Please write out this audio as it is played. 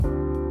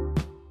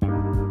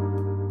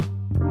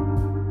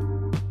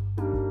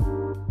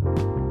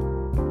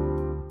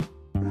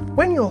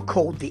When you're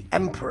called the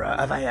Emperor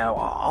of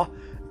AOR,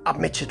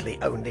 admittedly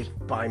only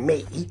by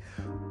me,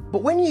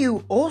 but when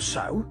you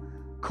also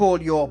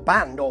call your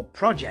band or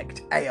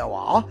project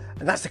AOR,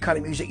 and that's the kind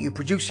of music you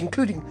produce,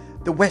 including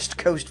the West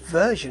Coast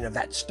version of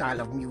that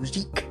style of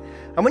music,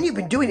 and when you've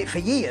been doing it for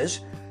years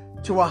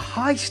to a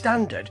high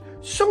standard,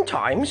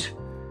 sometimes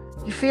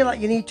you feel like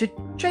you need to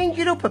change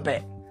it up a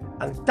bit.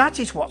 And that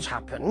is what's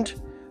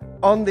happened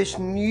on this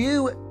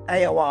new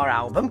AOR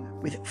album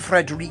with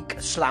Frederic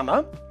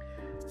Slammer.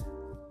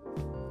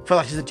 For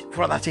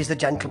that is the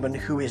gentleman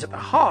who is at the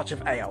heart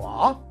of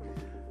AOR,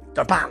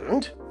 the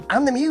band,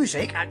 and the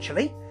music,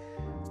 actually.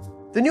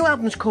 The new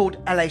album's called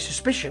LA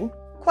Suspicion.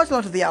 Quite a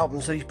lot of the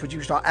albums that he's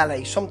produced are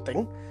LA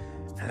something.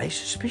 LA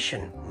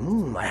Suspicion.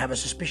 I have a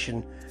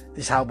suspicion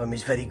this album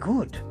is very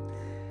good.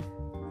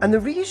 And the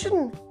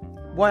reason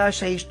why I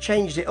say he's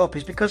changed it up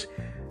is because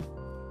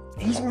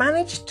he's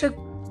managed to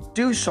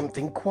do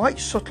something quite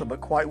subtle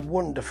but quite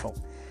wonderful.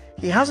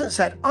 He hasn't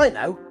said, I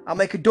know, I'll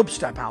make a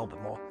dubstep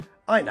album, or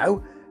I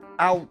know,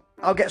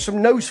 I'll get some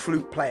nose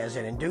flute players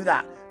in and do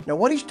that. No,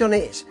 what he's done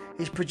is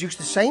he's produced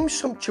the same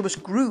sumptuous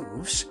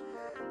grooves,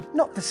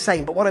 not the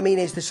same, but what I mean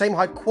is the same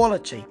high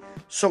quality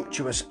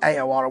sumptuous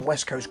AOR and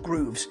West Coast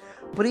grooves,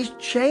 but he's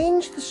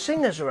changed the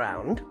singers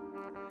around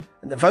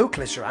and the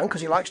vocalists around,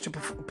 because he likes to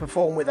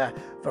perform with a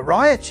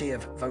variety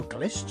of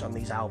vocalists on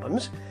these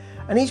albums,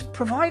 and he's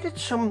provided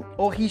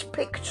he's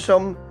picked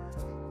some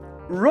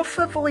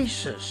rougher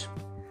voices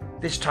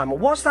this time. And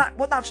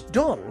what that's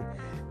done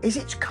is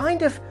it's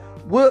kind of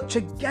worked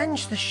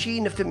against the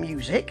sheen of the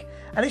music,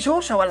 and it's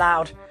also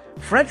allowed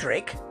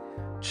Frederic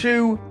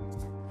to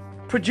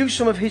produce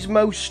some of his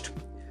most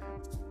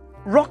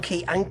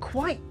rocky and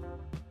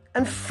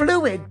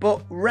fluid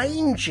but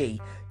rangy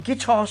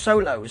guitar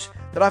solos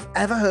that I've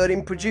ever heard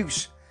him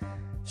produce.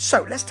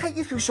 So let's take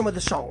you through some of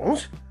the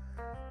songs,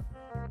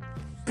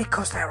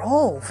 because they're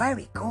all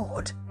very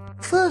good.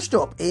 First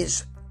up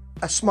is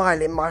A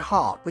Smile in My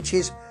Heart, which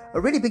is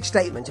a really big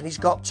statement, and he's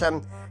got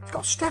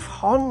Steph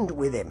Hond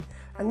with him,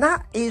 and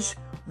that is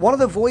one of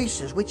the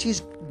voices which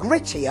is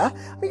grittier.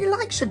 I mean, he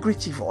likes a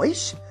gritty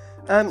voice.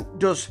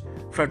 Does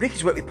Frederic?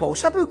 He's worked with Paul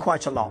Sabu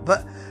quite a lot,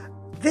 but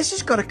this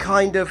has got a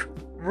kind of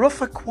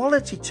rougher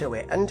quality to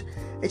it, and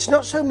it's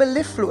not so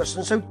mellifluous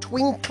and so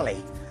twinkly,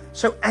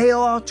 so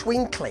AOR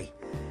twinkly.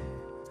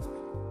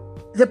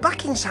 The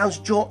backing sounds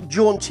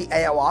jaunty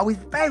AOR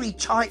with very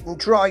tight and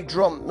dry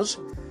drums.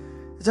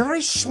 It's a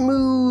very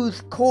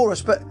smooth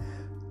chorus, but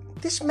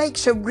this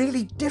makes a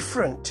really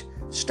different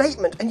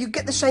statement, and you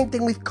get the same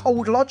thing with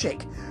Cold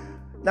Logic.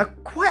 Now,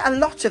 quite a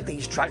lot of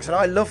these tracks, and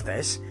I love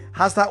this,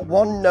 has that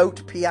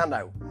one-note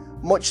piano,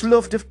 much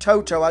loved of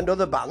Toto and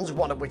other bands,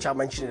 one of which I'll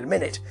mention in a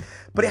minute,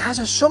 but it has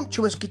a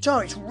sumptuous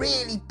guitar. It's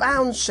really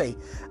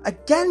bouncy.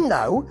 Again,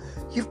 though,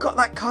 you've got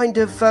that kind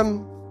of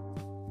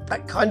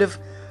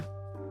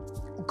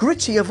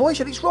grittier voice,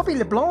 and it's Robbie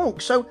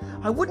LeBlanc, so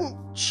I wouldn't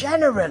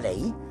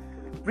generally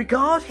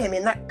regard him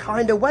in that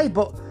kind of way,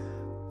 but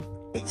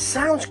it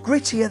sounds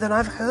grittier than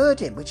I've heard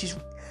him, which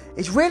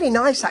is really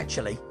nice,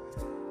 actually.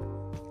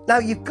 Now,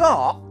 you've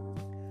got,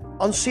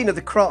 on Scene of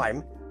the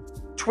Crime,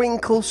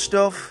 twinkle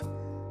stuff.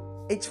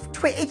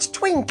 It's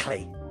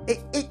twinkly.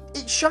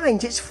 It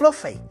shines. It's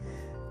fluffy.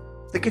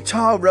 The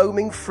guitar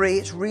roaming free.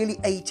 It's really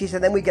 80s,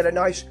 and then we get a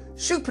nice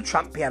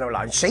Supertramp piano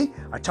line. See,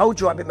 I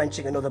told you I've been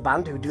mentioning another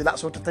band who do that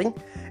sort of thing.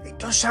 It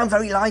does sound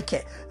very like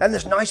it. Then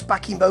there's nice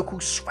backing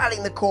vocals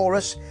swelling the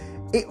chorus.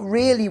 It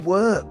really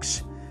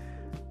works.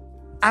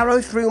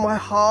 Arrow Through My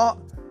Heart,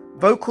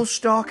 vocals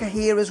starker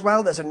here as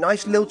well. There's a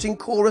nice lilting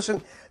chorus,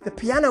 and the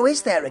piano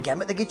is there again,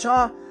 but the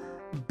guitar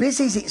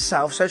busies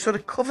itself, so sort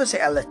of covers it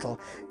a little.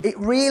 It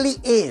really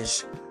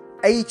is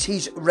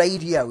 80s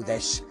radio,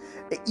 this.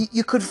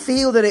 You could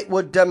feel that it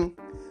would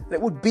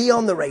be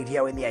on the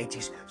radio in the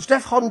 80s.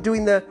 Steph Hond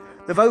doing the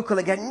vocal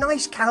again,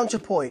 nice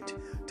counterpoint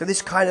to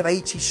this kind of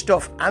 80s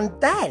stuff. And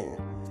then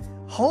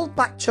Hold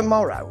Back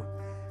Tomorrow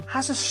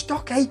has a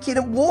Stock Aitken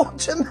and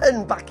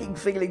Waterman backing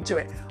feeling to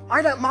it.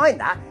 I don't mind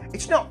that.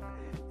 It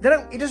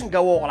doesn't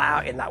go all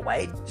out in that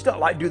way. It's not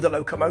like Do the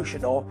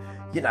Locomotion or,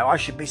 I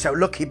Should Be So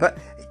Lucky, but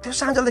it does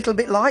sound a little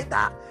bit like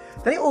that.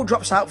 Then it all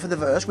drops out for the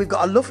verse. We've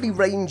got a lovely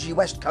rangy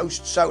West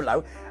Coast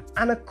solo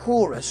and a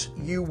chorus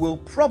you will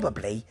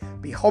probably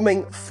be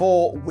humming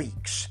for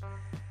weeks.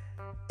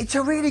 It's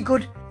a really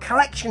good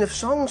collection of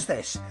songs,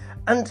 this.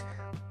 And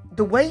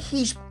the way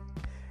he's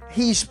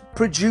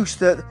produced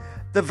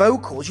the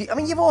vocals,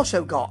 you've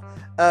also got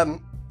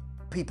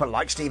people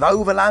like Steve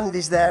Overland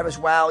is there as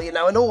well,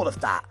 and all of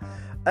that.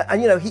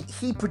 And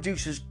he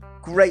produces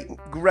great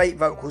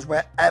vocals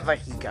wherever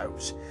he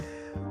goes.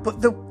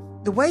 But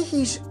the way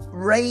he's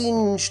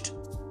ranged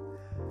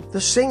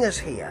the singers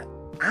here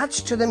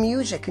adds to the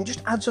music and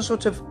just adds a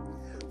sort of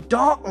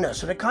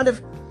darkness and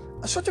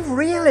a sort of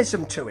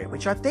realism to it,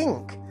 which I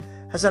think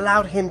has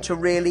allowed him to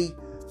really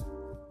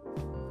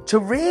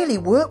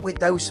work with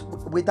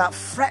that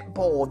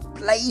fretboard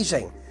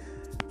blazing.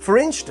 For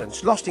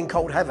instance, Lost in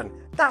Cold Heaven,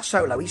 that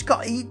solo, he's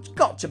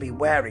got to be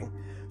wearing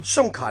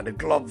some kind of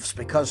gloves,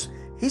 because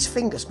his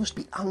fingers must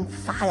be on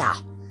fire.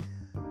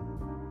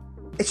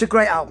 It's a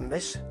great album,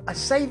 this. I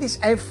say this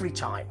every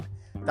time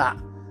that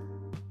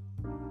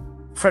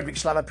Frederick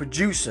Slaver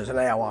produces an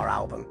AOR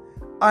album.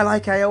 I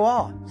like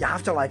AOR. You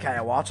have to like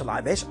AOR to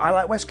like this. I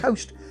like West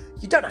Coast.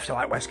 You don't have to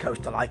like West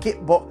Coast to like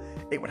it, but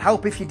it would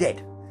help if you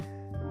did.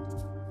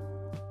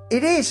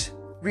 It is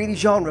really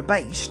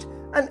genre-based,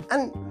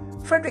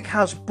 and Frederick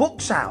has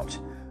books out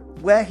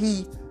where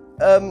he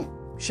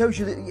shows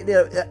you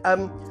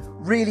that,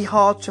 really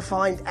hard to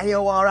find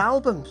AOR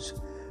albums.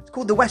 It's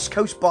called the West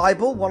Coast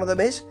Bible, one of them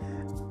is.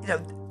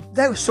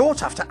 They're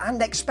sought after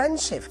and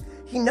expensive.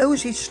 He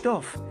knows his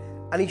stuff,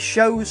 and he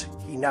shows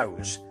he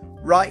knows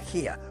right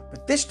here.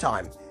 But this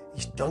time,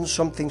 he's done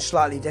something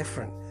slightly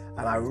different,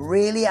 and I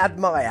really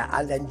admire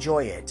and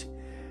enjoy it.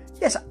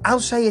 Yes, I'll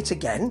say it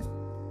again.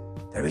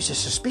 There is a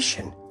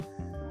suspicion,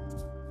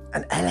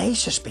 an LA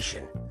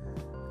suspicion,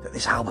 that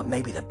this album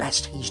may be the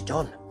best he's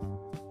done.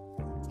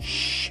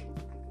 Shh.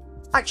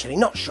 Actually,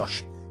 not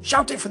shush.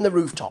 Shout it from the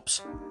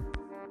rooftops.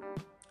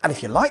 And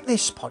if you like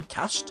this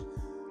podcast,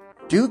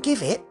 do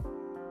give it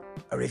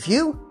a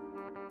review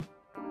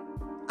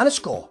and a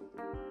score,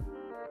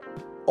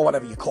 or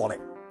whatever you call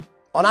it,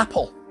 on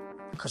Apple,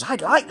 because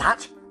I'd like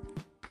that.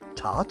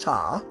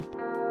 Ta-ta.